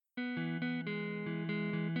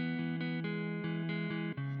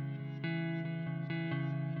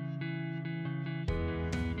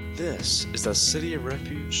This is the City of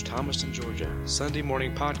Refuge, Thomaston, Georgia, Sunday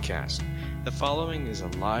morning podcast. The following is a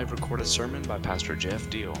live recorded sermon by Pastor Jeff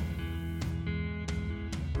Deel.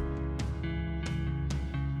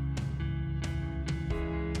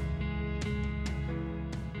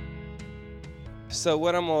 So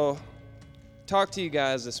what I'm going to talk to you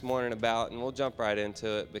guys this morning about, and we'll jump right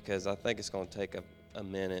into it because I think it's going to take a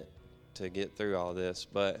minute to get through all this,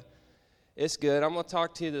 but it's good. I'm going to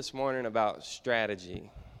talk to you this morning about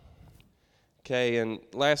strategy. Okay, and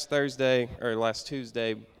last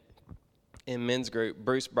Tuesday in men's group,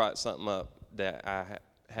 Bruce brought something up that I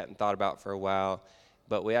hadn't thought about for a while,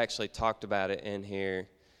 but we actually talked about it in here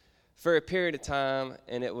for a period of time,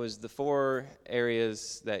 and it was the 4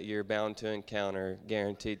 areas that you're bound to encounter,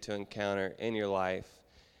 guaranteed to encounter in your life,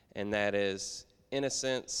 and that is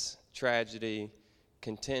innocence, tragedy,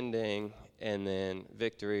 contending, and then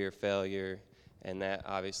victory or failure, and that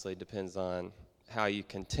obviously depends on how you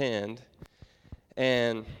contend.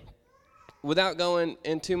 And without going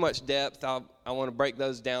in too much depth, I want to break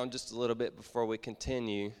those down just a little bit before we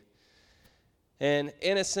continue. And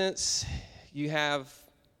innocence, you have,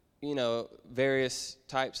 various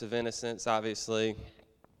types of innocence, obviously.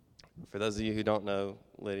 For those of you who don't know,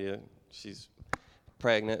 Lydia, she's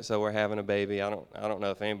pregnant, so we're having a baby. I don't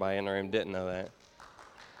know if anybody in the room didn't know that.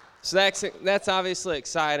 So that's obviously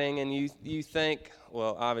exciting, and you think,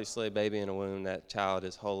 well, obviously a baby in a womb, that child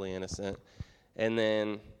is wholly innocent. And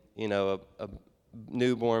then, a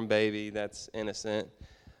newborn baby, that's innocent.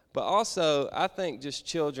 But also, I think just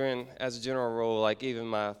children, as a general rule, like even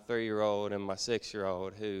my 3-year-old and my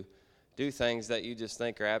 6-year-old, who do things that you just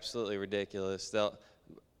think are absolutely ridiculous.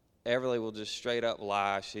 Everly will just straight up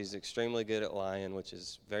lie. She's extremely good at lying, which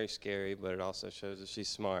is very scary, but it also shows that she's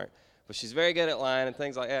smart. But she's very good at lying and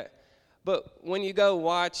things like that. But when you go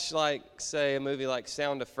watch, say, a movie like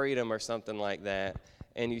Sound of Freedom or something like that,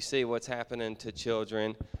 and you see what's happening to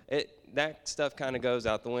children, that stuff kind of goes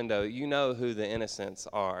out the window. You know who the innocents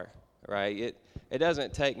are, right? It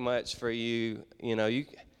doesn't take much for you,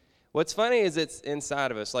 What's funny is it's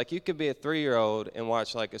inside of us. Like, you could be a 3-year-old and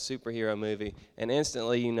watch, a superhero movie, and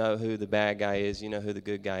instantly you know who the bad guy is, you know who the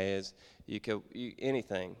good guy is.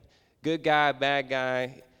 Anything. Good guy, bad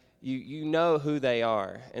guy, you know who they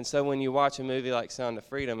are. And so when you watch a movie like Sound of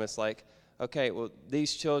Freedom, it's like, okay, well,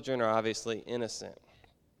 these children are obviously innocent.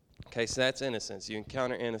 Okay, so that's innocence. You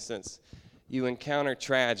encounter innocence. You encounter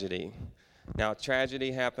tragedy. Now,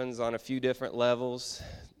 tragedy happens on a few different levels,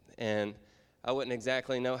 and I wouldn't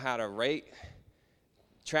exactly know how to rate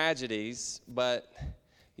tragedies, but,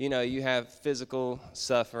 you have physical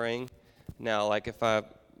suffering. Now, like if I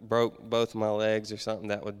broke both my legs or something,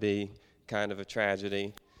 that would be kind of a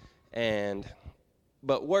tragedy.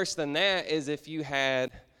 But worse than that is if you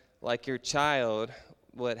had, your child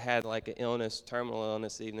had an illness, terminal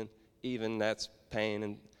illness even that's pain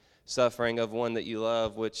and suffering of one that you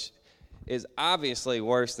love, which is obviously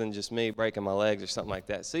worse than just me breaking my legs or something like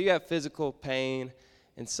that. So you have physical pain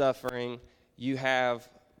and suffering. You have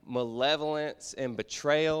malevolence and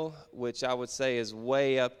betrayal, which I would say is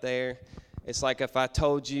way up there. It's like if I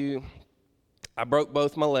told you I broke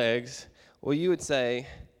both my legs, well, you would say,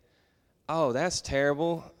 oh, that's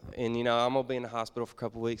terrible, and, I'm going to be in the hospital for a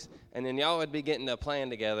couple weeks. And then y'all would be getting a plan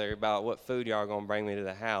together about what food y'all are going to bring me to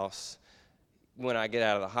the house when I get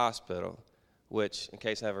out of the hospital, which, in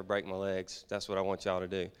case I ever break my legs, that's what I want y'all to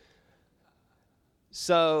do.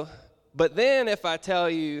 So, but then if I tell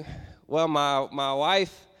you, well, my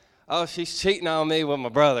wife, she's cheating on me with my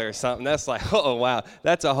brother or something, that's like, oh, wow,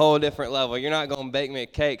 that's a whole different level. You're not going to bake me a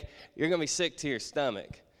cake. You're going to be sick to your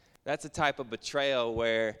stomach. That's a type of betrayal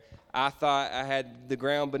where I thought I had the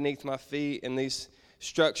ground beneath my feet and these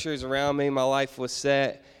structures around me, my life was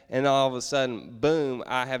set, and all of a sudden, boom,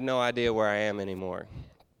 I have no idea where I am anymore.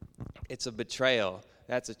 It's a betrayal.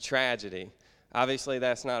 That's a tragedy. Obviously,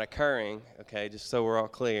 that's not occurring, okay, just so we're all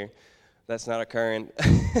clear. That's not occurring.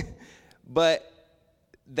 But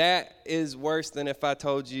that is worse than if I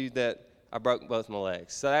told you that I broke both my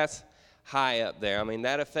legs. So that's high up there. I mean,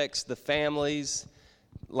 that affects the families.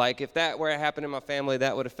 If that were to happen in my family,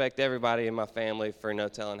 that would affect everybody in my family for no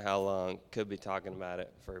telling how long. Could be talking about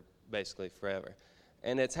it for basically forever.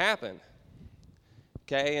 And it's happened.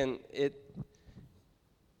 Okay, and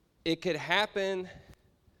it could happen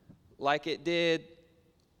like it did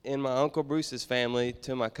in my Uncle Bruce's family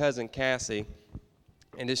to my cousin Cassie,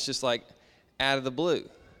 and it's just out of the blue.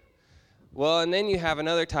 Well, and then you have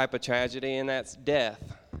another type of tragedy, and that's death.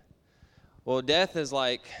 Well, death is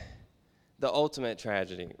the ultimate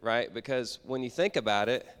tragedy, right? Because when you think about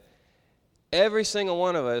it, every single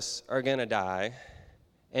one of us are going to die.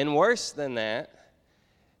 And worse than that,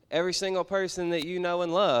 every single person that you know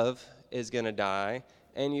and love is going to die,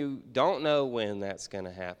 and you don't know when that's going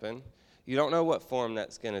to happen. You don't know what form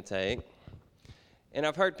that's going to take. And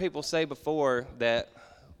I've heard people say before that,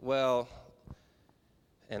 well,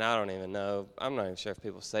 and I don't even know, I'm not even sure if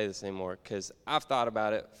people say this anymore, because I've thought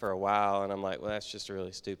about it for a while, and I'm like, well, that's just a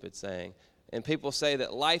really stupid saying. And people say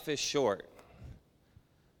that life is short.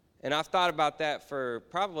 And I've thought about that for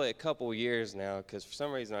probably a couple years now, because for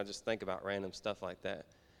some reason I just think about random stuff like that.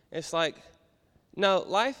 It's like, no,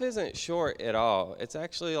 life isn't short at all. It's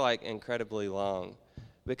actually like incredibly long.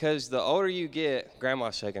 Because the older you get,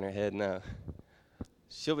 Grandma's shaking her head no.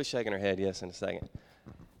 She'll be shaking her head yes in a second.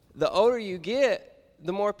 The older you get,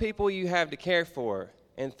 the more people you have to care for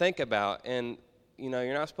and think about. And, you know,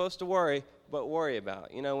 you're not supposed to worry, but worry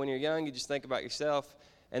about. You know, when you're young, you just think about yourself.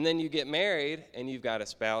 And then you get married, and you've got a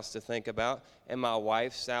spouse to think about. And my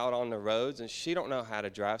wife's out on the roads, and she don't know how to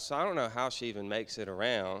drive, so I don't know how she even makes it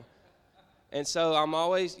around. And so I'm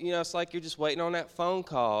always, you know, it's like you're just waiting on that phone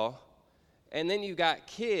call. And then you've got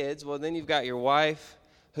kids. Well, then you've got your wife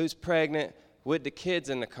who's pregnant with the kids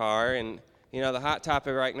in the car. And, you know, the hot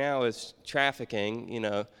topic right now is trafficking, you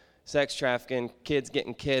know, sex trafficking, kids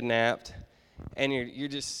getting kidnapped. And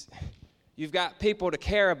you've got people to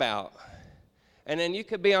care about. And then you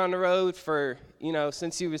could be on the road for, you know,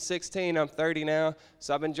 since you was 16, I'm 30 now,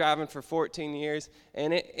 so I've been driving for 14 years.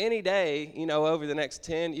 And any day, you know, over the next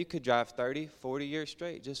 10, you could drive 30, 40 years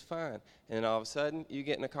straight just fine. And then all of a sudden, you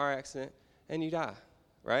get in a car accident and you die,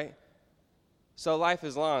 right? So life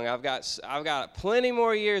is long. I've got plenty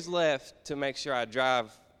more years left to make sure I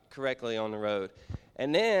drive correctly on the road.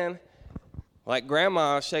 And then, like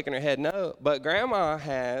Grandma shaking her head no, but Grandma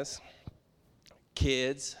has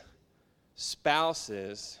kids,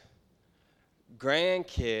 spouses,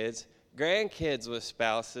 grandkids with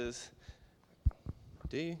spouses.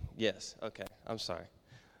 Do you? Yes. Okay. I'm sorry.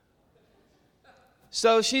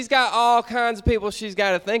 So she's got all kinds of people she's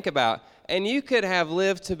got to think about. And you could have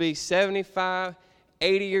lived to be 75,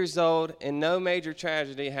 80 years old, and no major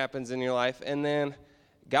tragedy happens in your life. And then,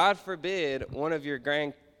 God forbid, one of your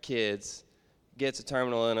grandkids gets a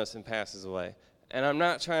terminal illness and passes away. And I'm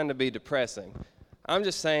not trying to be depressing. I'm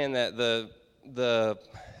just saying that the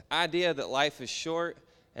idea that life is short,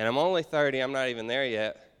 and I'm only 30, I'm not even there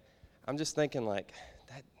yet, I'm just thinking like,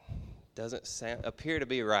 that doesn't appear to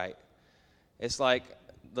be right. It's like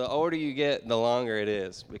the older you get, the longer it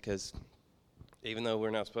is, because even though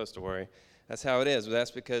we're not supposed to worry, that's how it is. But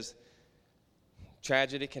that's because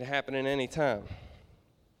tragedy can happen at any time.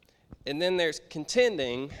 And then there's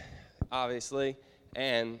contending, obviously,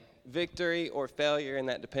 and victory or failure, and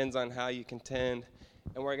that depends on how you contend.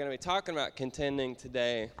 And we're going to be talking about contending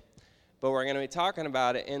today, but we're going to be talking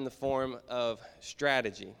about it in the form of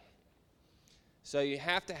strategy. So you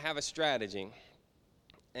have to have a strategy.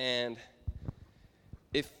 And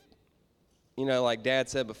if, you know, like Dad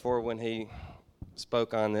said before when he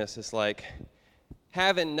spoke on this, it's like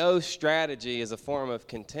having no strategy is a form of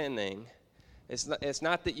contending. It's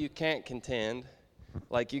not that you can't contend,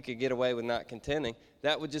 like you could get away with not contending.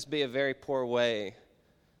 That would just be a very poor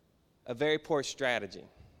strategy,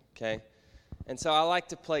 okay? And so I like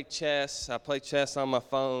to play chess. I play chess on my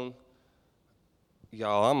phone.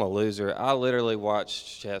 Y'all, I'm a loser. I literally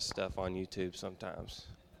watch chess stuff on YouTube sometimes.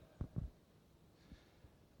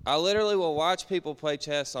 I literally will watch people play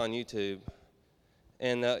chess on YouTube,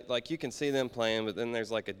 and like you can see them playing, but then there's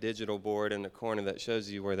like a digital board in the corner that shows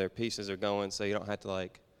you where their pieces are going, so you don't have to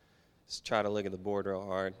like try to look at the board real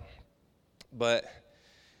hard. But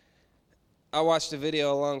I watched a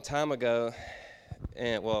video a long time ago,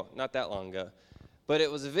 and well, not that long ago, but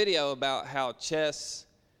it was a video about how chess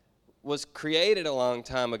was created a long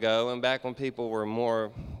time ago, and back when people were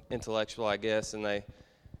more intellectual, I guess, and they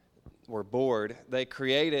were bored, they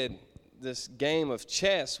created this game of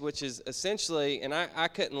chess, which is essentially, and I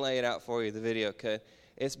couldn't lay it out for you, the video could,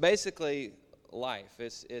 it's basically life.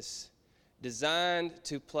 It's designed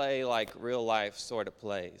to play like real life sort of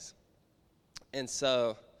plays. And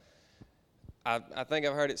so I think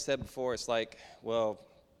I've heard it said before, it's like, well,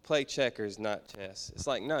 play checkers, not chess. It's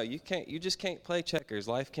like, no, you just can't play checkers.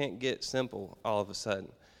 Life can't get simple all of a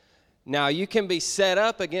sudden. Now, you can be set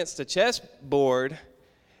up against a chess board,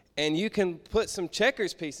 and you can put some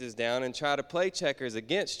checkers pieces down and try to play checkers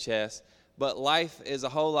against chess, but life is a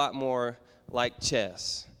whole lot more like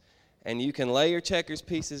chess. And you can lay your checkers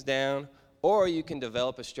pieces down, or you can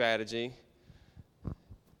develop a strategy.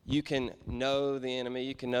 You can know the enemy.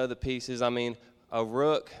 You can know the pieces. I mean, a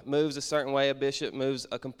rook moves a certain way. A bishop moves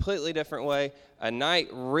a completely different way. A knight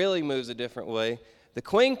really moves a different way. The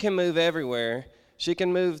queen can move everywhere. She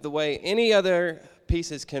can move the way any other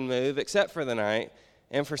pieces can move except for the knight.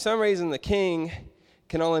 And for some reason, the king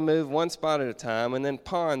can only move one spot at a time, and then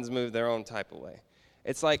pawns move their own type of way.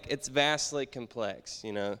 It's like it's vastly complex,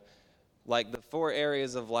 you know. Like the 4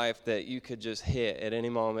 areas of life that you could just hit at any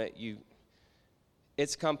moment,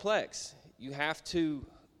 it's complex. You have to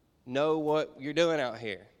know what you're doing out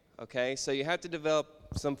here, okay? So you have to develop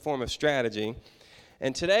some form of strategy.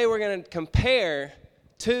 And today we're going to compare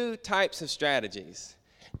 2 types of strategies.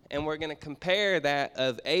 And we're going to compare that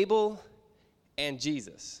of Abel and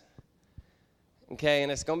Jesus. Okay,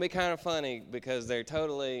 and it's going to be kind of funny because they're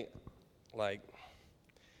totally,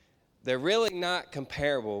 they're really not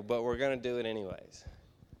comparable, but we're going to do it anyways.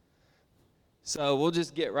 So we'll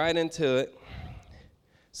just get right into it.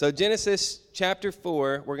 So Genesis chapter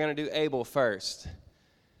 4, we're going to do Abel first.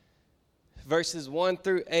 Verses 1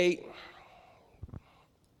 through 8.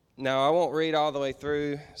 Now, I won't read all the way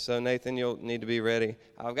through, so Nathan, you'll need to be ready.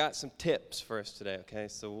 I've got some tips for us today, okay?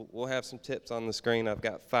 So we'll have some tips on the screen. I've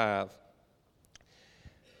got 5.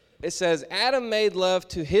 It says, Adam made love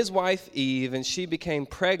to his wife Eve, and she became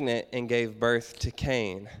pregnant and gave birth to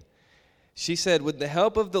Cain. She said, with the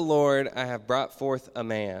help of the Lord, I have brought forth a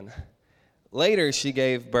man. Later, she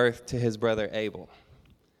gave birth to his brother Abel.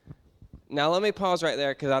 Now, let me pause right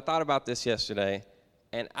there because I thought about this yesterday,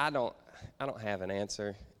 and I don't have an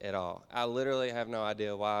answer at all. I literally have no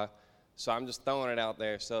idea why, so I'm just throwing it out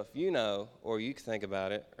there. So if you know, or you can think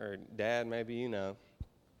about it, or Dad, maybe you know.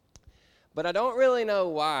 But I don't really know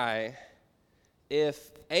why,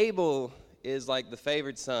 if Abel is like the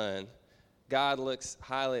favored son, God looks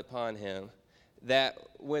highly upon him, that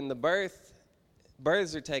when the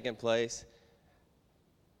births are taking place,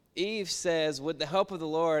 Eve says, with the help of the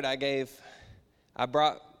Lord, I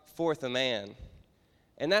brought forth a man.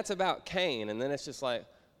 And that's about Cain. And then it's just like,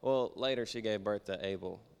 well, later she gave birth to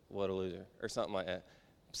Abel. What a loser. Or something like that.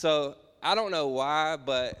 So I don't know why,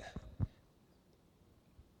 but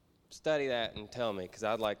study that and tell me, because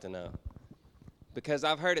I'd like to know. Because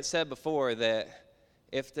I've heard it said before that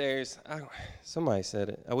if there's, somebody said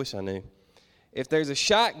it, I wish I knew. If there's a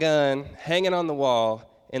shotgun hanging on the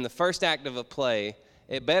wall in the first act of a play,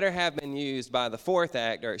 it better have been used by the 4th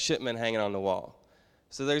act or it shouldn't have been hanging on the wall.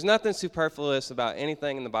 So there's nothing superfluous about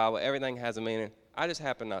anything in the Bible. Everything has a meaning. I just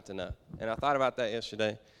happen not to know. And I thought about that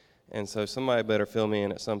yesterday. And so somebody better fill me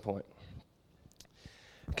in at some point.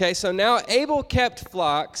 Okay, so now Abel kept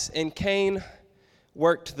flocks and Cain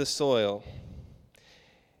worked the soil.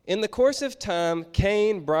 In the course of time,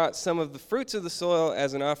 Cain brought some of the fruits of the soil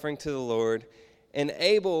as an offering to the Lord, and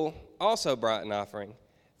Abel also brought an offering,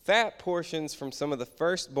 fat portions from some of the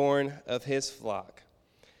firstborn of his flock.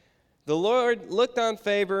 The Lord looked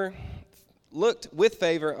with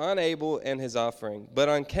favor on Abel and his offering, but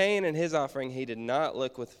on Cain and his offering he did not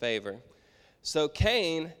look with favor. So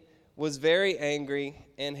Cain was very angry,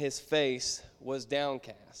 and his face was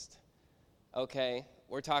downcast. Okay,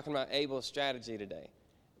 we're talking about Abel's strategy today.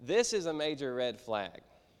 This is a major red flag,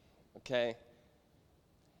 okay?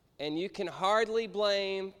 And you can hardly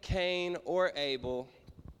blame Cain or Abel,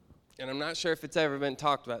 and I'm not sure if it's ever been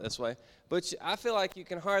talked about this way, but I feel like you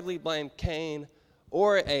can hardly blame Cain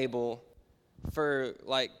or Abel for,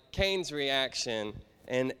 Cain's reaction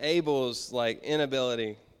and Abel's,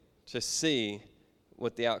 inability to see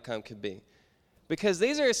what the outcome could be. Because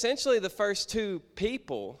these are essentially the first 2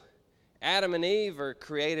 people. Adam and Eve are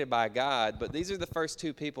created by God, but these are the first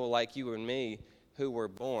 2 people like you and me who were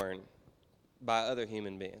born by other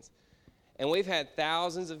human beings. And we've had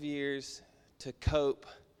thousands of years to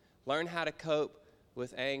learn how to cope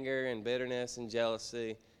with anger and bitterness and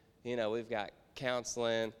jealousy. You know, we've got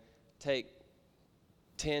counseling, take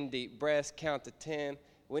 10 deep breaths, count to 10.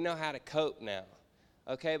 We know how to cope now.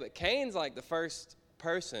 Okay, but Cain's like the first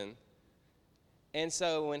person. And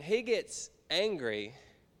so when he gets angry,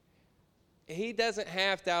 he doesn't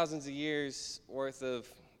have thousands of years worth of,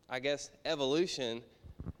 evolution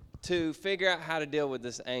to figure out how to deal with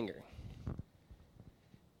this anger.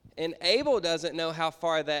 And Abel doesn't know how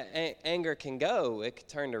far that anger can go. It could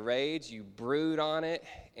turn to rage. You brood on it,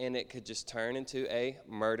 and it could just turn into a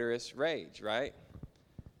murderous rage, right?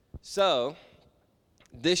 So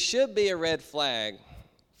this should be a red flag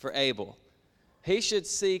for Abel. He should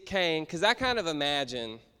see Cain, because I kind of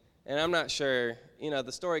imagine, and I'm not sure,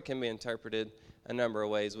 the story can be interpreted a number of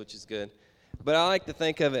ways, which is good. But I like to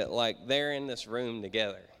think of it like they're in this room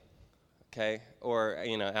together, okay? Or,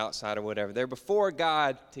 outside or whatever. They're before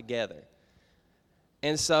God together.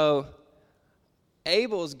 And so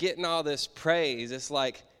Abel's getting all this praise. It's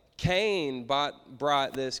like Cain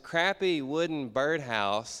brought this crappy wooden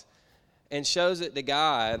birdhouse and shows it to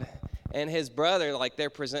God. And his brother, like they're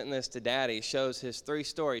presenting this to daddy, shows his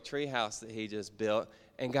 3-story treehouse that he just built.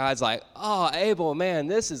 And God's like, oh, Abel, man,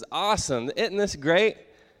 this is awesome. Isn't this great?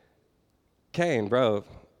 Cain, bro,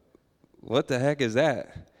 what the heck is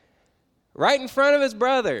that? Right in front of his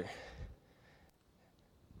brother.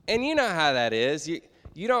 And you know how that is.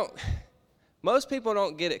 You don't, most people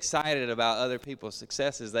don't get excited about other people's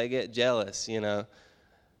successes. They get jealous, It's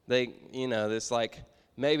like,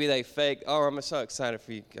 maybe they fake, oh, I'm so excited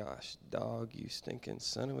for you. Gosh, dog, you stinking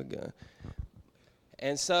son of a gun.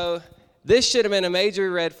 And so this should have been a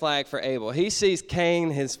major red flag for Abel. He sees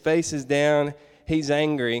Cain, his face is down, he's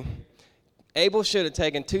angry. Abel should have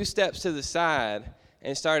taken 2 steps to the side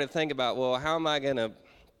and started thinking about, well, how am I going to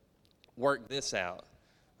work this out?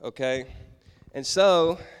 Okay? And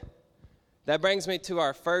so that brings me to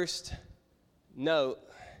our first note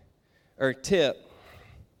or tip.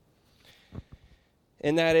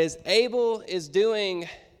 And that is, Abel is doing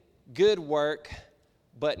good work,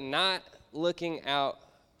 but not looking out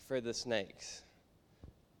for the snakes.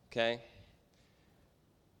 Okay?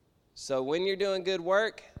 So when you're doing good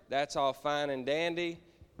work, that's all fine and dandy.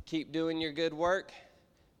 Keep doing your good work.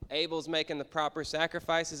 Abel's making the proper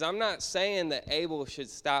sacrifices. I'm not saying that Abel should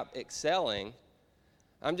stop excelling.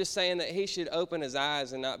 I'm just saying that he should open his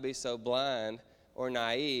eyes and not be so blind or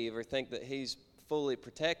naive or think that he's fully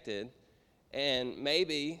protected. And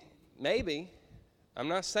maybe, I'm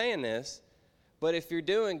not saying this, but if you're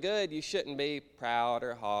doing good, you shouldn't be proud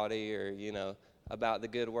or haughty or, about the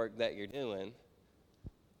good work that you're doing.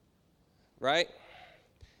 Right?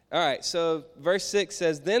 All right, so verse 6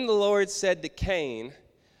 says, Then the Lord said to Cain,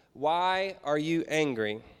 Why are you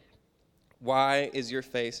angry? Why is your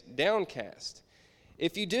face downcast?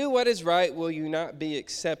 If you do what is right, will you not be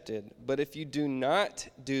accepted? But if you do not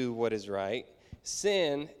do what is right,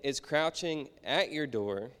 sin is crouching at your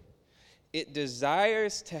door. It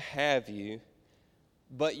desires to have you,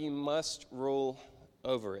 but you must rule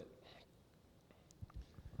over it.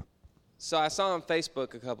 So I saw on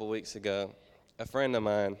Facebook a couple weeks ago, a friend of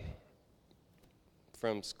mine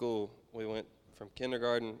from school, we went from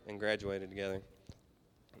kindergarten and graduated together,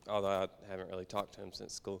 although I haven't really talked to him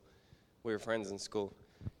since school. We were friends in school.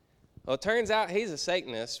 Well, it turns out he's a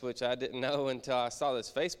Satanist, which I didn't know until I saw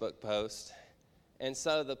this Facebook post. And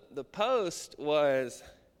so the post was,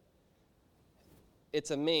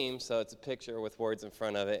 it's a meme, so it's a picture with words in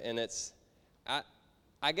front of it, and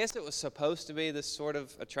I guess it was supposed to be this sort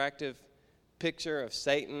of attractive picture of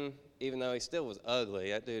Satan, even though he still was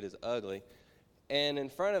ugly. That dude is ugly. And in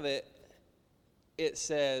front of it, it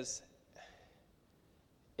says,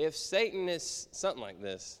 if Satan is, something like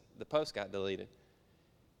this, the post got deleted.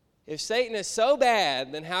 If Satan is so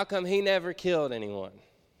bad, then how come he never killed anyone?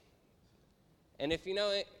 And if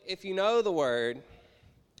you know the word,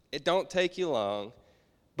 it don't take you long,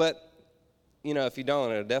 but if you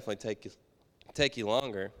don't, it'll definitely take you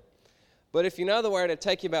longer. But if you know the word, it'll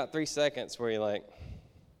take you about 3 seconds where you're like,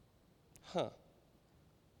 huh.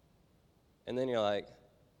 And then you're like,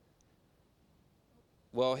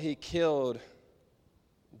 well, he killed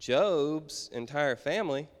Job's entire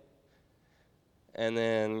family. And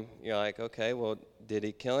then you're like, okay, well, did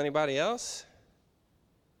he kill anybody else?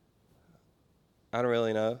 I don't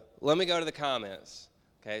really know. Let me go to the comments.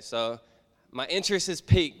 Okay, so my interest is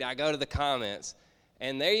piqued. I go to the comments.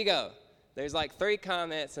 And there you go. There's like 3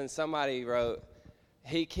 comments, and somebody wrote,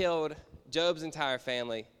 he killed Job's entire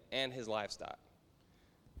family and his livestock.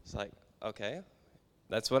 It's like, okay,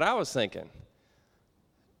 that's what I was thinking.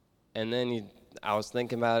 And then I was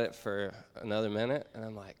thinking about it for another minute, and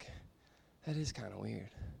I'm like, that is kind of weird.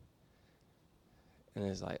 And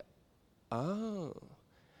it's like, oh.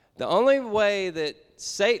 The only way that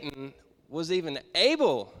Satan was even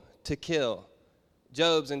able to kill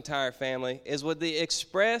Job's entire family is with the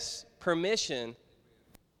express permission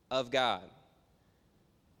of God.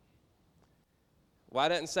 Why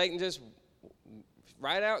doesn't Satan just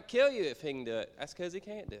right out kill you if he can do it? That's because he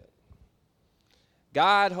can't do it.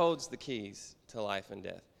 God holds the keys to life and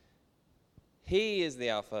death. He is the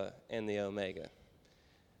Alpha and the Omega.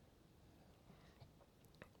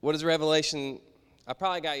 What is Revelation? I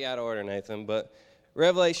probably got you out of order, Nathan, but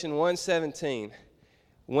Revelation 1:17.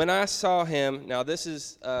 When I saw him, now this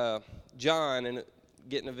is John and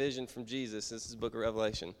getting a vision from Jesus. This is the book of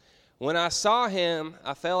Revelation. When I saw him,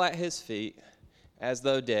 I fell at his feet as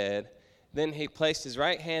though dead. Then he placed his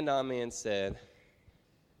right hand on me and said,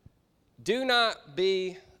 do not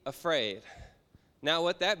be afraid. Now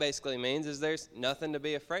what that basically means is there's nothing to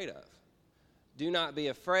be afraid of. Do not be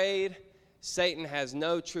afraid. Satan has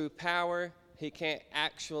no true power. He can't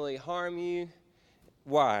actually harm you.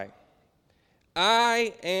 Why?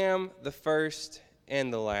 I am the first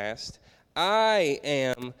and the last. I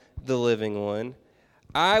am the living one.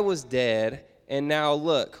 I was dead, and now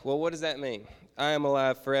look. Well, what does that mean? I am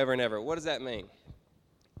alive forever and ever. What does that mean?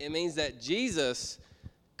 It means that Jesus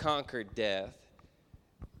conquered death.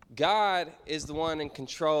 God is the one in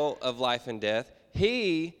control of life and death.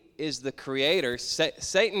 He is the creator.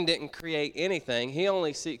 Satan didn't create anything. He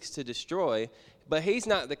only seeks to destroy. But he's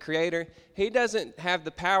not the creator. He doesn't have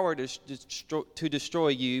the power to destroy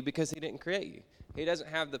you because he didn't create you. He doesn't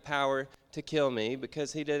have the power to kill me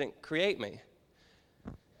because he didn't create me.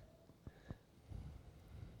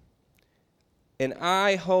 And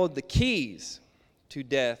I hold the keys to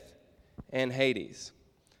death and Hades.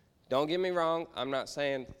 Don't get me wrong. I'm not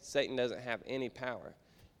saying Satan doesn't have any power.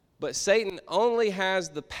 But Satan only has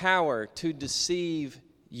the power to deceive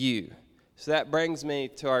you. So that brings me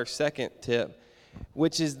to our second tip,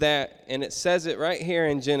 which is that, and it says it right here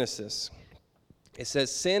in Genesis. It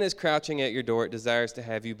says, sin is crouching at your door. It desires to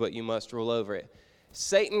have you, but you must rule over it.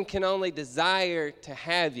 Satan can only desire to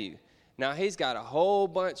have you. Now, he's got a whole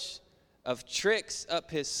bunch of tricks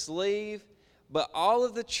up his sleeve, but all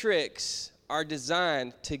of the tricks are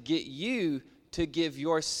designed to get you to give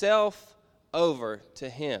yourself over to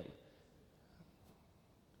him.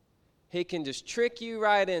 He can just trick you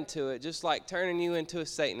right into it, just like turning you into a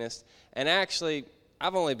Satanist. And actually,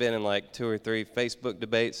 I've only been in like 2 or 3 Facebook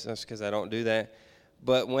debates. That's because I don't do that.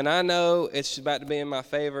 But when I know it's about to be in my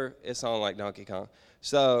favor, it's on like Donkey Kong.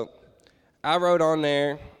 So I wrote on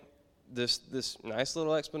there this nice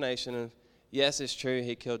little explanation of, yes, it's true,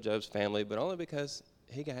 he killed Job's family, but only because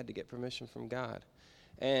he had to get permission from God.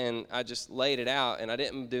 And I just laid it out, and I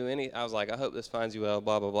didn't do any. I was like, I hope this finds you well,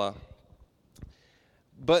 blah, blah, blah.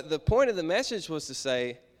 But the point of the message was to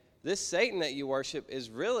say, this Satan that you worship is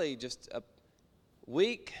really just a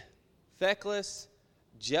weak, feckless,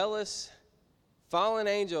 jealous, fallen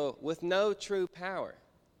angel with no true power.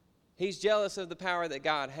 He's jealous of the power that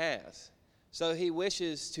God has. So he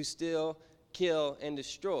wishes to steal, kill, and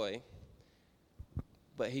destroy,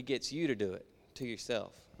 but he gets you to do it to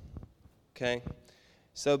yourself. Okay?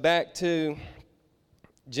 So back to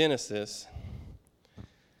Genesis. It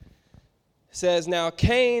says, now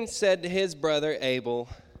Cain said to his brother Abel,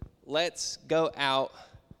 let's go out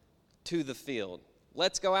to the field.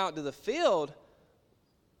 Let's go out to the field.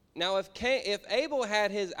 Now, if Abel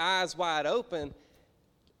had his eyes wide open,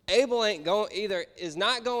 Abel is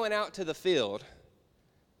not going out to the field,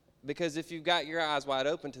 because if you've got your eyes wide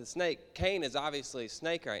open to the snake, Cain is obviously a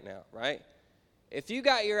snake right now, right? If you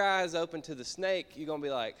got your eyes open to the snake, you're going to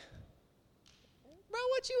be like, bro,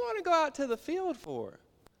 what you want to go out to the field for?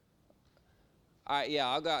 All right, yeah,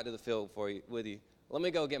 I'll go out to the field with you. Let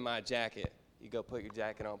me go get my jacket. You go put your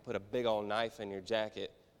jacket on, put a big old knife in your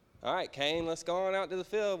jacket. All right, Cain, let's go on out to the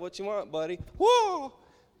field. What you want, buddy? Whoa!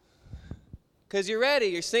 Because you're ready.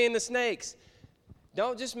 You're seeing the snakes.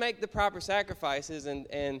 Don't just make the proper sacrifices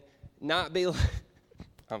and not be,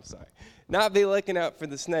 not be looking out for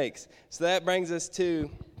the snakes. So that brings us to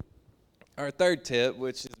our third tip,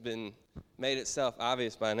 which has been made itself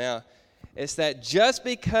obvious by now. It's that just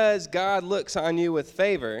because God looks on you with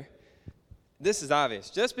favor, this is obvious.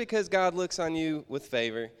 Just because God looks on you with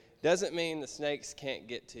favor doesn't mean the snakes can't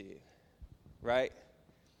get to you, right?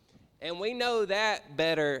 And we know that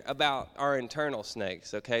better about our internal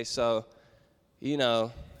snakes, okay? So,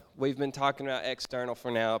 we've been talking about external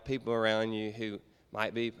for now, people around you who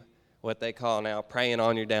might be what they call now preying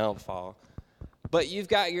on your downfall. But you've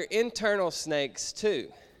got your internal snakes too.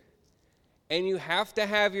 And you have to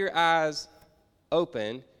have your eyes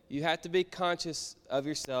open. You have to be conscious of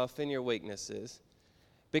yourself and your weaknesses.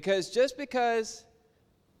 Because just because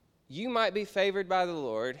you might be favored by the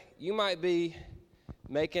Lord, you might be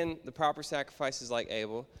making the proper sacrifices like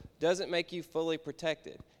Abel, doesn't make you fully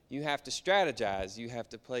protected. You have to strategize. You have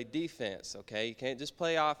to play defense, okay? You can't just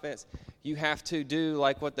play offense. You have to do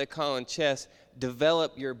like what they call in chess,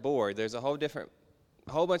 develop your board. There's a whole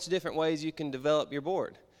bunch of different ways you can develop your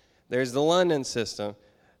board. There's the London system,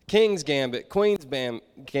 King's Gambit, Queen's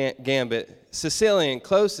Gambit, Sicilian,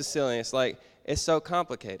 closed Sicilian. It's so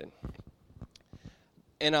complicated.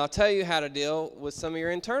 And I'll tell you how to deal with some of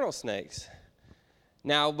your internal snakes.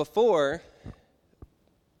 Now, before,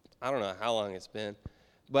 I don't know how long it's been,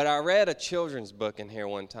 but I read a children's book in here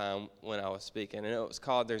one time when I was speaking, and it was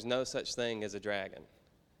called There's No Such Thing as a Dragon.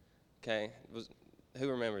 Okay? Who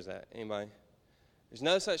remembers that? Anybody? There's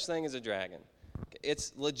no such thing as a dragon.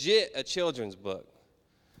 It's legit a children's book,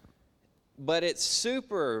 but it's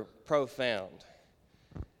super profound.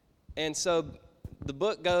 And so the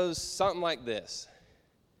book goes something like this.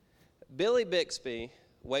 Billy Bixby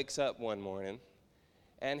wakes up one morning,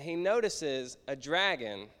 and he notices a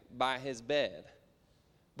dragon by his bed.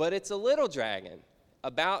 but it's a little dragon,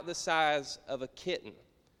 about the size of a kitten.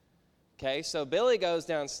 Okay, so Billy goes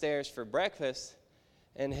downstairs for breakfast,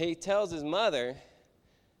 and he tells his mother,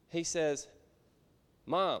 he says,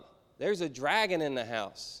 "Mom, there's a dragon in the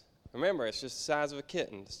house." Remember, it's just the size of a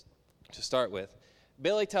kitten to start with.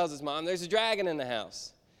 Billy tells his mom, "There's a dragon in the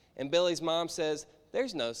house." And Billy's mom says,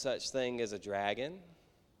 "There's no such thing as a dragon."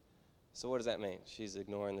 So what does that mean? She's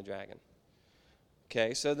ignoring the dragon.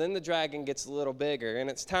 Okay, so then the dragon gets a little bigger, and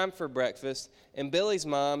it's time for breakfast, and Billy's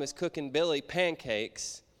mom is cooking Billy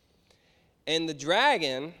pancakes, and the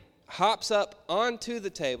dragon hops up onto the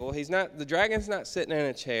table. The dragon's not sitting in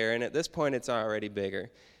a chair, and at this point it's already bigger.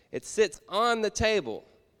 It sits on the table,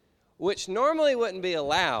 which normally wouldn't be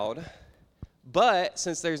allowed, but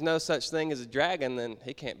since there's no such thing as a dragon, then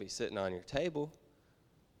he can't be sitting on your table.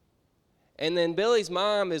 And then Billy's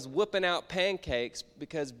mom is whipping out pancakes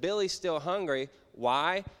because Billy's still hungry.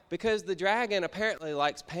 Why? Because the dragon apparently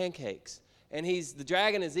likes pancakes. And the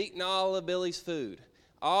dragon is eating all of Billy's food,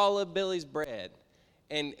 all of Billy's bread.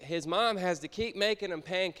 And his mom has to keep making him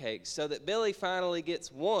pancakes so that Billy finally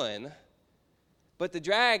gets one, but the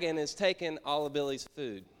dragon is taking all of Billy's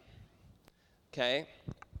food. Okay?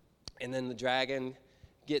 And then the dragon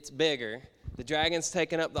gets bigger. The dragon's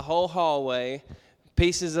taking up the whole hallway.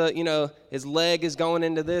 Pieces of, his leg is going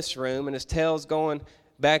into this room and his tail's going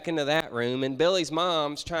back into that room. And Billy's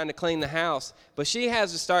mom's trying to clean the house, but she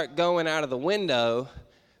has to start going out of the window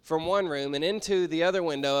from one room and into the other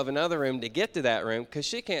window of another room to get to that room because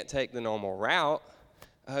she can't take the normal route.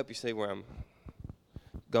 I hope you see where I'm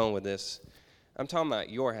going with this. I'm talking about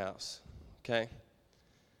your house, okay?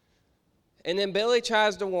 And then Billy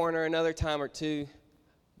tries to warn her another time or two,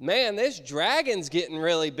 "Man, this dragon's getting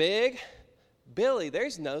really big." "Billy,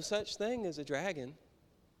 there's no such thing as a dragon."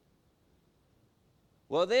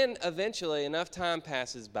 Well, then eventually enough time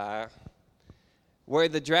passes by where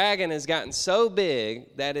the dragon has gotten so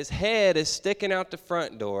big that his head is sticking out the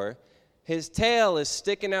front door, his tail is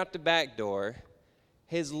sticking out the back door,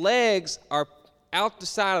 his legs are out the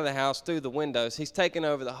side of the house through the windows. He's taken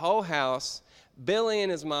over the whole house. Billy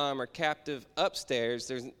and his mom are captive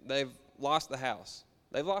upstairs. They've lost the house.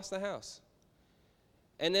 They've lost the house.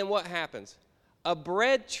 And then what happens? A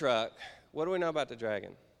bread truck. What do we know about the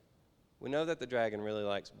dragon? We know that the dragon really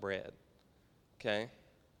likes bread. Okay?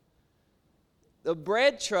 The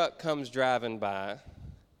bread truck comes driving by,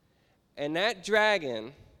 and that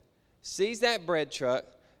dragon sees that bread truck,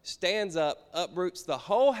 stands up, uproots the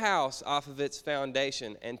whole house off of its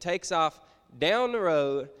foundation, and takes off down the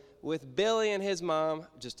road with Billy and his mom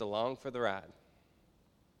just along for the ride.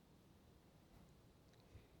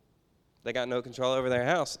 They got no control over their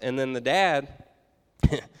house. And then the dad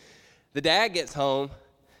gets home,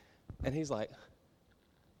 and he's like,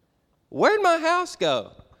 "Where'd my house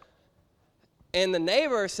go?" And the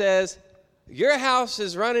neighbor says, "Your house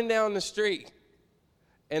is running down the street."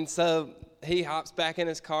 And so he hops back in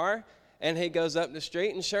his car, and he goes up the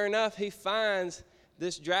street, and sure enough, he finds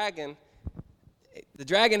this dragon. The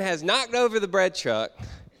dragon has knocked over the bread truck,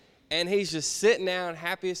 and he's just sitting down,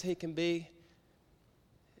 happy as he can be,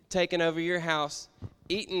 taking over your house,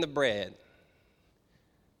 eating the bread.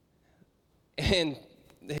 And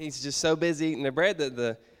he's just so busy eating the bread that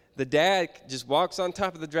the dad just walks on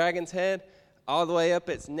top of the dragon's head, all the way up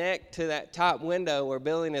its neck to that top window where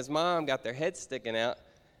Billy and his mom got their heads sticking out.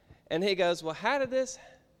 And he goes, "Well, how did this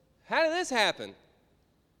happen?"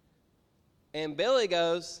 And Billy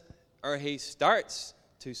goes, or he starts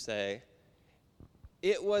to say,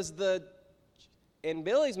 and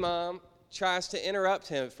Billy's mom tries to interrupt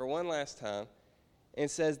him for one last time and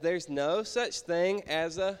says, "There's no such thing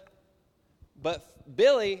as but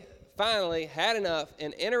Billy finally had enough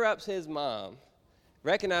and interrupts his mom,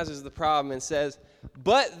 recognizes the problem, and says,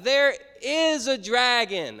 "But there is a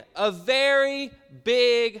dragon, a very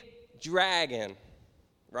big dragon,"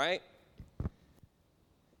 right?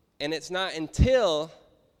 And it's not until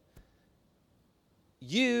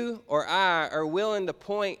you or I are willing to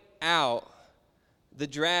point out the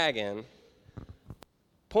dragon,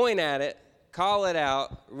 point at it, call it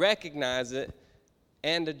out, recognize it,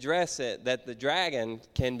 and address it, that the dragon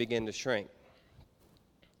can begin to shrink.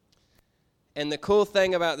 And the cool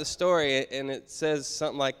thing about the story, and it says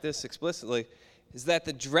something like this explicitly, is that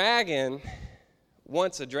the dragon,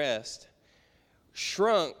 once addressed,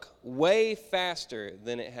 shrunk way faster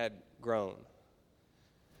than it had grown.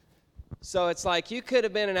 So it's like you could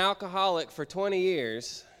have been an alcoholic for 20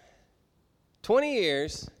 years,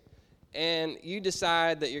 and you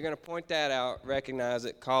decide that you're going to point that out, recognize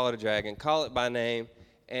it, call it a dragon, call it by name,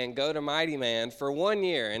 and go to Mighty Man for 1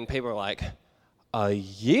 year. And people are like, "A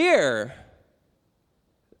year?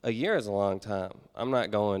 a year is a long time. I'm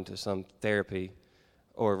not going to some therapy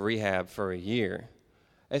or rehab for a year.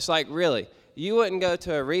 It's like, really, you wouldn't go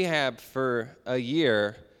to a rehab for a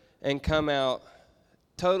year and come out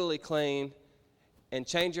totally clean and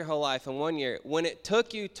change your whole life in 1 year. When it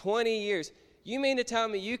took you 20 years, you mean to tell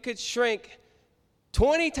me you could shrink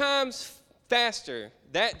 20 times faster,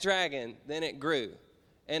 that dragon, than it grew?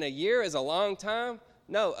 And a year is a long time?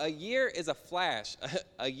 No, a year is a flash.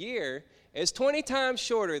 A year is 20 times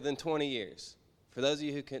shorter than 20 years, for those of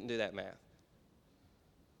you who couldn't do that math.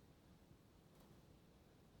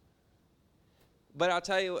 But I'll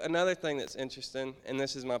tell you another thing that's interesting, and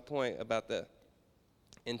this is my point about the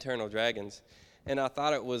internal dragons. And I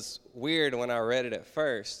thought it was weird when I read it at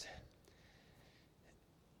first.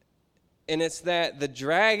 And it's that the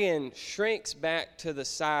dragon shrinks back to the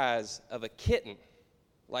size of a kitten.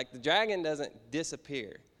 Like, the dragon doesn't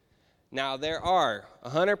disappear. Now, there are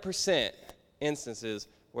 100% instances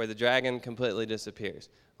where the dragon completely disappears.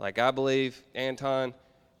 Like, I believe Anton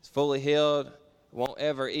is fully healed, won't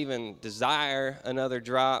ever even desire another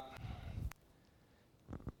drop.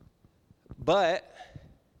 But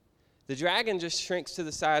the dragon just shrinks to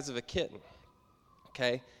the size of a kitten,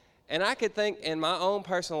 okay? And I could think in my own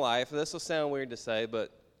personal life, this will sound weird to say,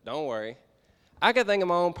 but don't worry. I could think in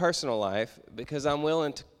my own personal life, because I'm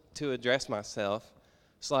willing to address myself.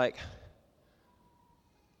 It's like,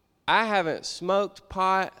 I haven't smoked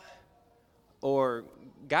pot or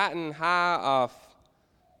gotten high off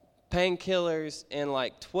painkillers in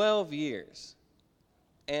like 12 years.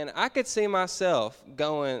 And I could see myself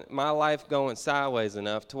my life going sideways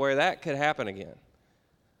enough to where that could happen again.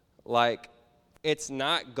 Like, it's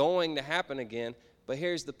not going to happen again, but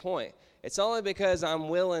here's the point. It's only because I'm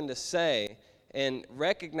willing to say and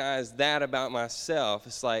recognize that about myself.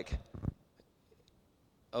 It's like,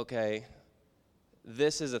 okay,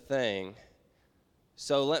 this is a thing.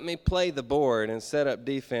 So let me play the board and set up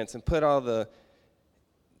defense and put all the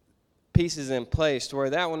pieces in place to where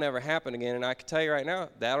that will never happen again. And I can tell you right now,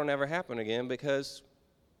 that'll never happen again because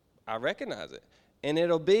I recognize it. And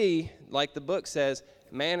it'll be, like the book says,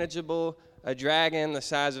 manageable, a dragon the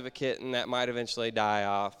size of a kitten that might eventually die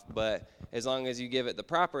off. But as long as you give it the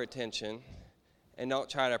proper attention and don't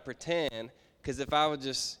try to pretend, because if I would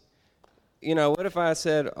just, what if I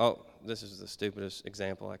said, oh, this is the stupidest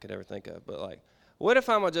example I could ever think of, but like, what if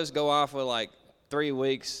I'm going to just go off with like 3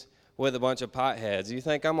 weeks with a bunch of potheads? You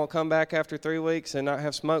think I'm going to come back after 3 weeks and not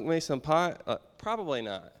have smoked me some pot? Probably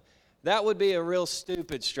not. That would be a real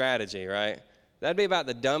stupid strategy, right? That'd be about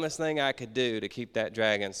the dumbest thing I could do to keep that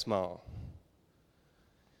dragon small.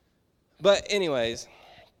 But anyways,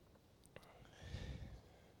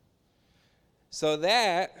 so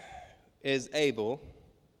that is Abel.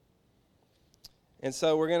 And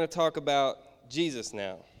so we're going to talk about Jesus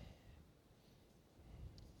now.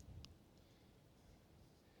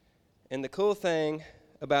 And the cool thing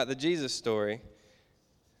about the Jesus story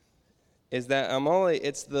is that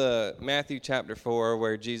it's the Matthew chapter 4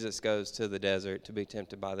 where Jesus goes to the desert to be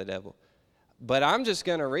tempted by the devil. But I'm just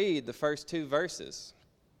going to read the first 2 verses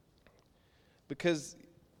because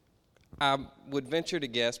I would venture to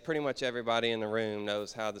guess pretty much everybody in the room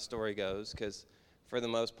knows how the story goes because for the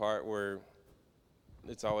most part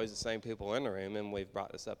it's always the same people in the room, and we've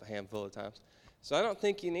brought this up a handful of times. So I don't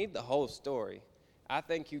think you need the whole story. I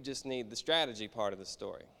think you just need the strategy part of the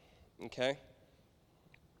story, okay?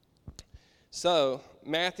 So,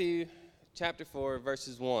 Matthew chapter 4,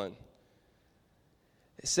 verses 1.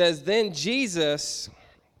 It says, "Then Jesus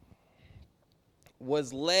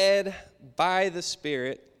was led by the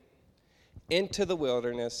Spirit into the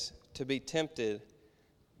wilderness to be tempted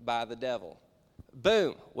by the devil."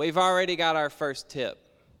 Boom, we've already got our first tip.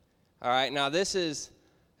 All right, now this is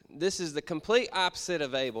the complete opposite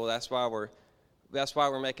of Abel. That's why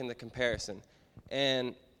we're making the comparison.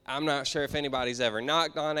 And I'm not sure if anybody's ever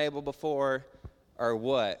knocked on Abel before or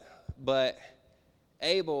what, but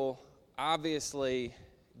Abel obviously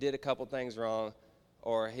did a couple things wrong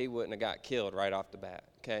or he wouldn't have got killed right off the bat,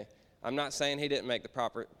 okay? I'm not saying he didn't make the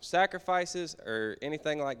proper sacrifices or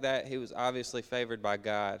anything like that. He was obviously favored by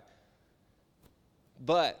God.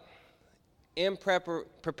 But in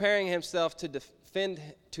preparing himself to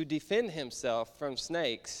defend himself from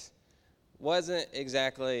snakes wasn't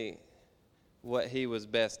exactly what he was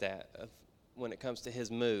best at when it comes to his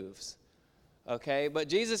moves. Okay, but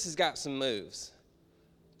Jesus has got some moves.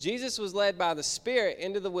 Jesus was led by the Spirit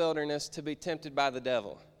into the wilderness to be tempted by the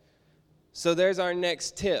devil. So there's our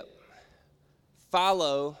next tip.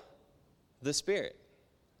 Follow the Spirit.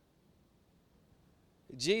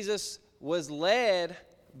 Jesus was led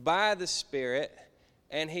by the Spirit,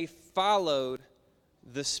 and he followed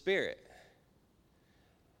the Spirit.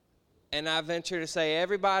 and I venture to say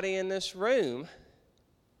everybody in this room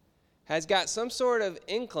has got some sort of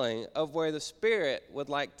inkling of where the Spirit would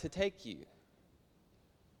like to take you.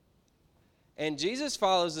 And Jesus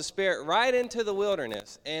follows the Spirit right into the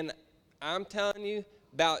wilderness. And I'm telling you,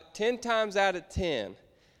 about 10 times out of 10,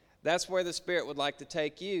 that's where the Spirit would like to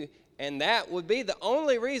take you. And that would be the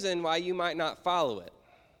only reason why you might not follow it,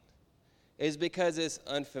 is because it's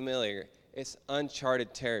unfamiliar. It's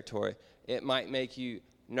uncharted territory. It might make you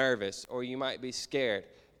nervous, or you might be scared.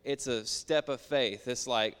 It's a step of faith. It's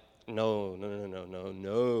like,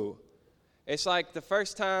 no. It's like the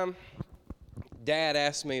first time Dad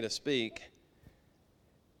asked me to speak,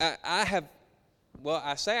 I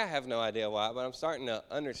say I have no idea why, but I'm starting to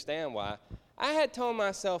understand why. I had told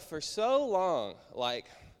myself for so long, like,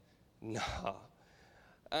 no,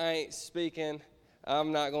 I ain't speaking.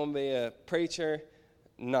 I'm not going to be a preacher.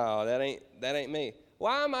 No, that ain't me.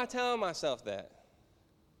 Why am I telling myself that?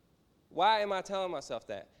 Why am I telling myself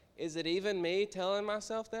that? Is it even me telling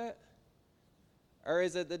myself that? Or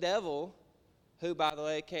is it the devil, who, by the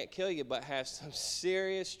way, can't kill you but has some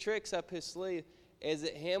serious tricks up his sleeve? Is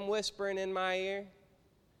it him whispering in my ear?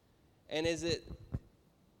 And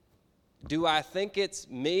do I think it's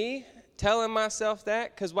me telling myself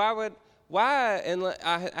that? Because and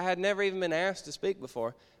I had never even been asked to speak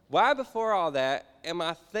before. Why before all that am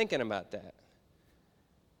I thinking about that?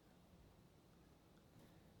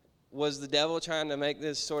 Was the devil trying to make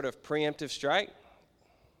this sort of preemptive strike?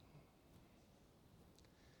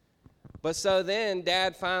 But so then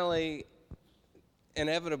Dad finally,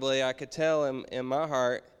 inevitably, I could tell him in my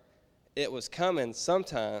heart it was coming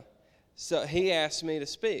sometime. So he asked me to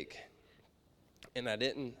speak. And I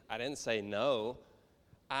didn't say no.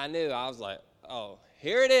 I knew. I was like, oh,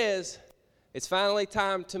 here it is. It's finally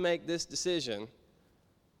time to make this decision.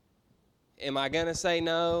 Am I going to say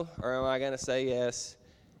no, or am I going to say yes?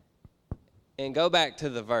 And go back to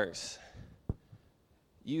the verse.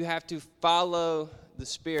 You have to follow the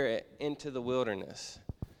Spirit into the wilderness.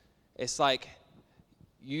 It's like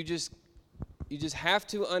you just have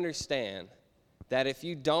to understand that if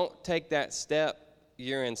you don't take that step,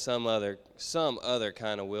 you're in some other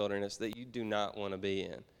kind of wilderness that you do not want to be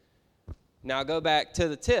in. Now go back to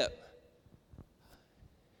the tip.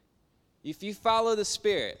 If you follow the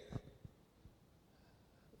Spirit,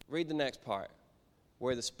 read the next part.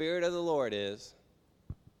 Where the Spirit of the Lord is,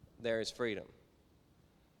 there is freedom.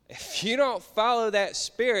 If you don't follow that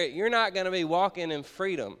Spirit, you're not going to be walking in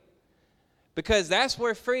freedom, because that's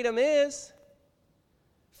where freedom is.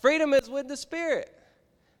 Freedom is with the Spirit.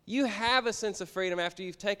 You have a sense of freedom after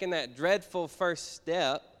you've taken that dreadful first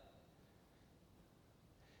step.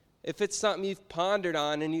 If it's something you've pondered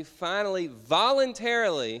on and you finally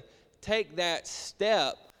voluntarily take that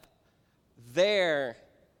step, there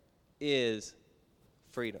is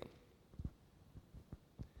freedom.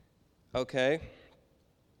 Okay?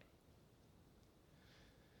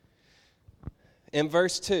 In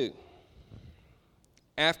verse 2,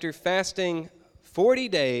 after fasting 40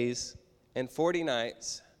 days and 40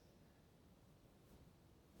 nights,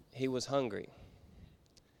 he was hungry.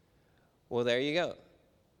 Well, there you go.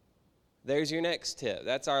 There's your next tip.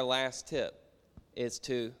 That's our last tip, is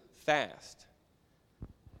to fast.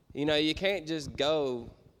 You know, you can't just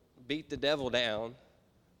go beat the devil down.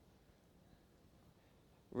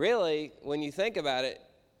 Really, when you think about it,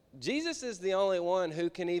 Jesus is the only one who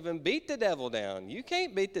can even beat the devil down. You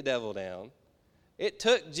can't beat the devil down. It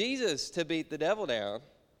took Jesus to beat the devil down.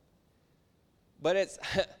 But it's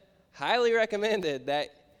highly recommended that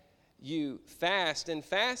you fast, and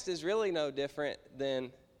fast is really no different than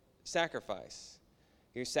sacrifice.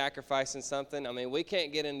 You're sacrificing something. I mean, we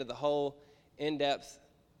can't get into the whole in-depth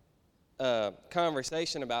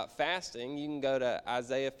conversation about fasting. You can go to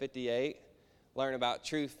Isaiah 58, learn about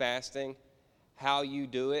true fasting, how you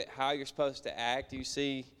do it, how you're supposed to act. You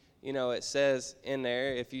see, it says in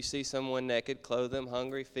there, if you see someone naked, clothe them,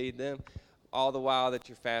 hungry, feed them. All the while that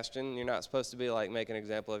you're fasting, you're not supposed to be like making an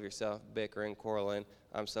example of yourself, bickering, quarreling,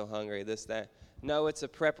 I'm so hungry, this, that. No, it's a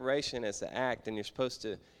preparation, it's an act, and you're supposed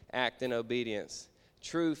to act in obedience.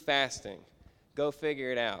 True fasting. Go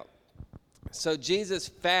figure it out. So Jesus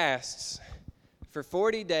fasts for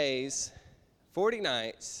 40 days, 40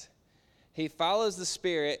 nights. He follows the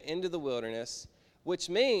Spirit into the wilderness, which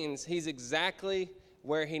means he's exactly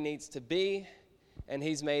where he needs to be, and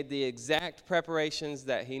he's made the exact preparations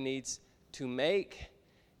that he needs to make.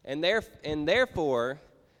 And therefore,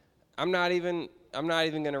 I'm not even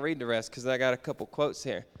going to read the rest because I got a couple quotes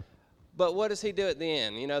here. But what does he do at the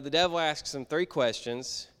end? The devil asks him 3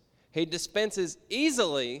 questions. He dispenses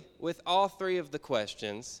easily with all 3 of the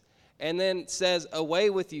questions. and then says, "Away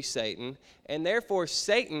with you, Satan." And therefore,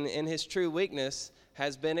 Satan, in his true weakness,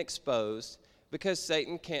 has been exposed because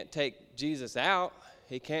Satan can't take Jesus out.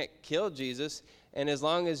 He can't kill Jesus. And as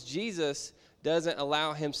long as Jesus doesn't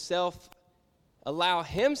allow himself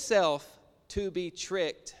to be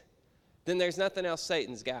tricked, then there's nothing else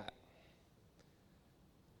Satan's got.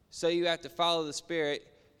 So you have to follow the Spirit.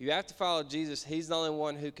 You have to follow Jesus. He's the only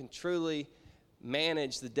one who can truly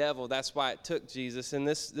manage the devil. That's why it took Jesus. And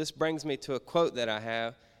this brings me to a quote that I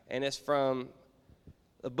have, and it's from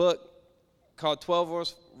a book called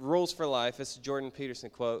 12 Rules for Life. It's a Jordan Peterson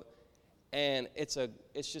quote, and it's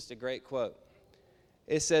just a great quote.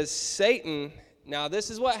 It says, Satan, now this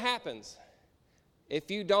is what happens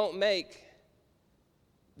if you don't make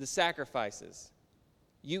the sacrifices.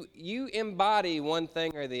 You embody one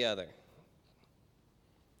thing or the other.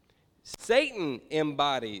 Satan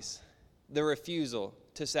embodies the refusal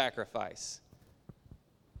to sacrifice.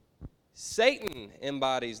 Satan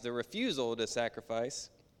embodies the refusal to sacrifice.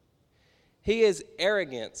 He is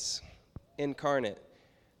arrogance incarnate,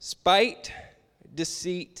 spite,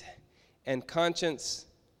 deceit, and conscience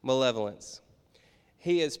malevolence.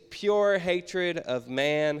 He is pure hatred of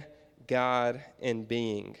man, God, and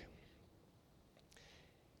being.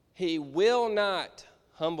 He will not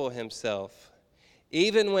humble himself,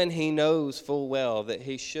 even when he knows full well that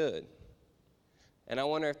he should. And I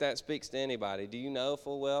wonder if that speaks to anybody. Do you know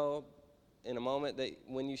full well in a moment that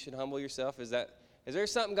when you should humble yourself? Is there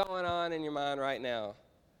something going on in your mind right now?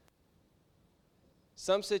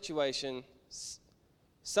 Some situation,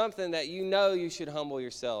 something that you know you should humble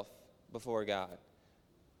yourself before God,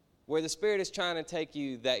 where the Spirit is trying to take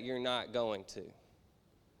you that you're not going to.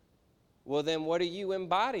 Well, then what are you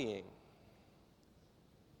embodying?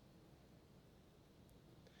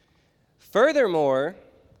 Furthermore,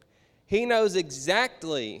 he knows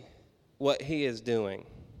exactly what he is doing,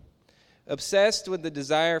 obsessed with the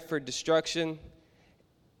desire for destruction,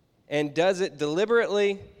 and does it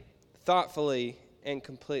deliberately, thoughtfully, and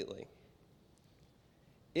completely.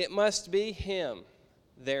 It must be him,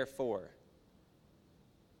 therefore,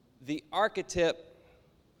 the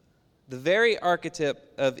very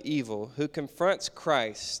archetype of evil, who confronts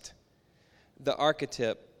Christ, the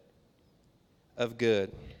archetype of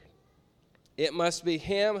good. It must be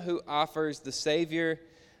him who offers the Savior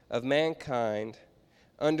of mankind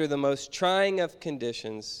under the most trying of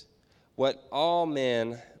conditions what all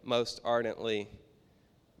men most ardently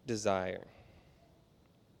desire.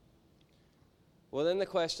 Well, then the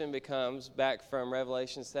question becomes, back from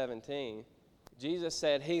Revelation 17, Jesus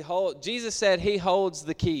said he holds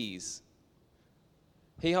the keys.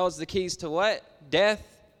 He holds the keys to what? Death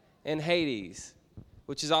and Hades,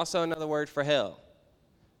 which is also another word for hell.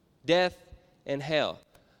 Death and hell.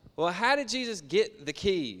 Well, how did Jesus get the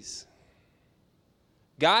keys?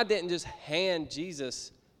 God didn't just hand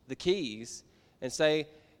Jesus the keys and say,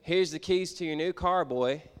 "Here's the keys to your new car,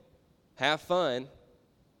 boy. Have fun."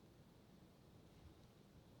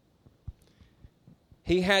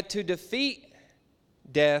 He had to defeat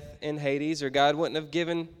death and Hades, or God wouldn't have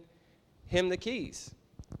given him the keys.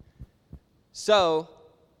 So,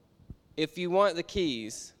 if you want the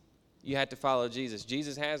keys, you have to follow Jesus.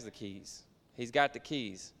 Jesus has the keys. He's got the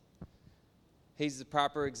keys. He's the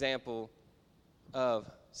proper example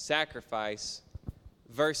of sacrifice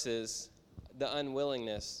versus the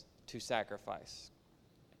unwillingness to sacrifice.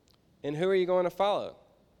 And who are you going to follow?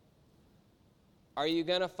 Are you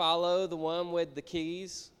going to follow the one with the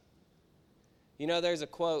keys? You know, there's a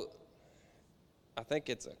quote, I think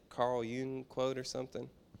it's a Carl Jung quote or something,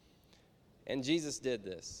 and Jesus did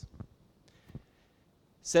this. It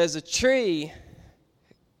says, a tree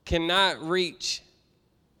cannot reach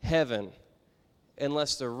heaven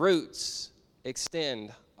unless the roots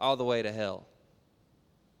extend all the way to hell.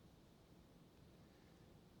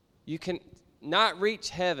 You can not reach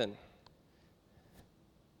heaven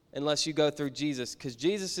unless you go through Jesus, because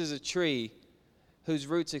Jesus is a tree whose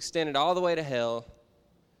roots extended all the way to hell,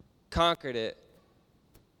 conquered it,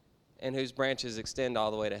 and whose branches extend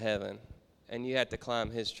all the way to heaven. And you have to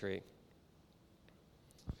climb his tree.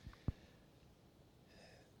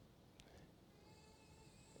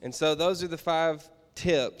 And so those are the 5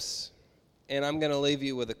 tips, and I'm going to leave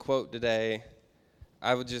you with a quote today.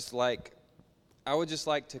 I would just like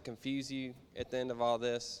to confuse you at the end of all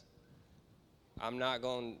this. I'm not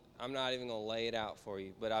even going to lay it out for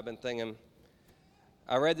you, but I've been thinking,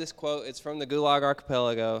 I read this quote. It's from the Gulag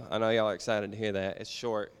Archipelago. I know y'all are excited to hear that. It's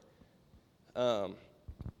short. But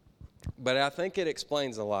I think it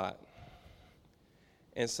explains a lot.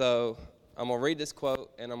 And so I'm going to read this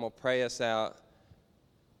quote, and I'm going to pray us out.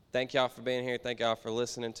 Thank y'all for being here. Thank y'all for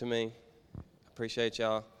listening to me. Appreciate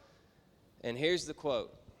y'all. And here's the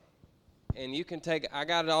quote. And you can I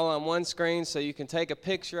got it all on one screen, so you can take a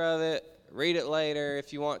picture of it, read it later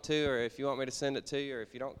if you want to, or if you want me to send it to you, or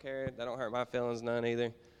if you don't care, that don't hurt my feelings none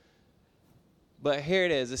either. But here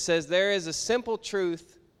it is. It says, there is a simple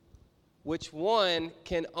truth which one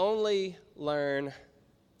can only learn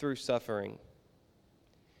through suffering.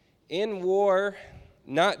 In war,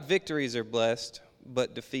 not victories are blessed,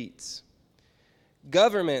 but defeats.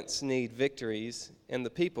 Governments need victories, and the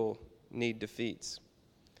people need defeats.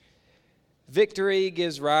 Victory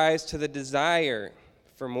gives rise to the desire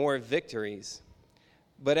for more victories,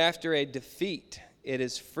 but after a defeat, it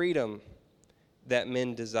is freedom that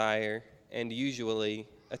men desire and usually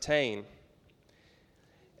attain.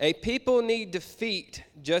 A people need defeat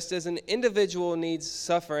just as an individual needs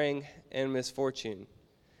suffering and misfortune.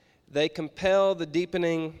 They compel the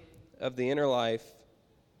deepening of the inner life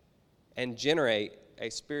and generate a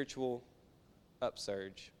spiritual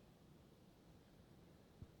upsurge.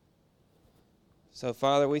 So,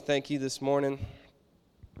 Father, we thank you this morning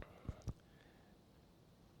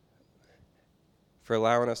for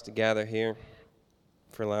allowing us to gather here,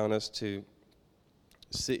 for allowing us to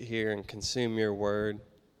sit here and consume your word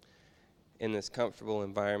in this comfortable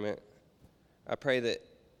environment. I pray that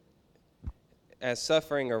as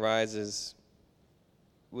suffering arises,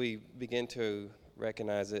 we begin to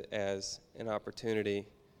recognize it as an opportunity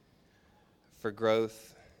for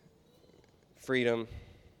growth, freedom,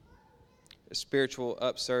 a spiritual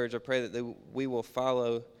upsurge. I pray that we will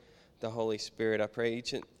follow the Holy Spirit. I pray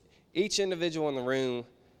each individual in the room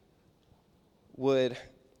would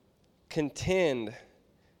contend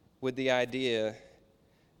with the idea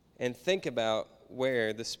and think about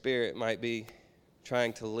where the Spirit might be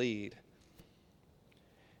trying to lead,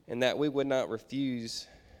 and that we would not refuse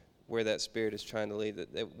where that Spirit is trying to lead,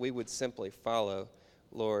 that we would simply follow.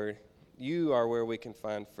 Lord, you are where we can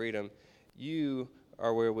find freedom. You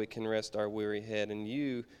are where we can rest our weary head, and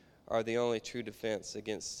you are the only true defense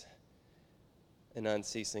against an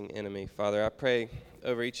unceasing enemy. Father, I pray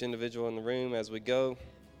over each individual in the room as we go.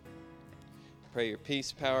 Pray your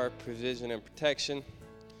peace, power, provision, and protection,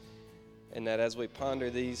 and that as we ponder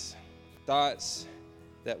these thoughts,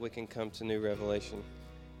 that we can come to new revelation.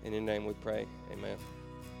 In your name we pray, amen.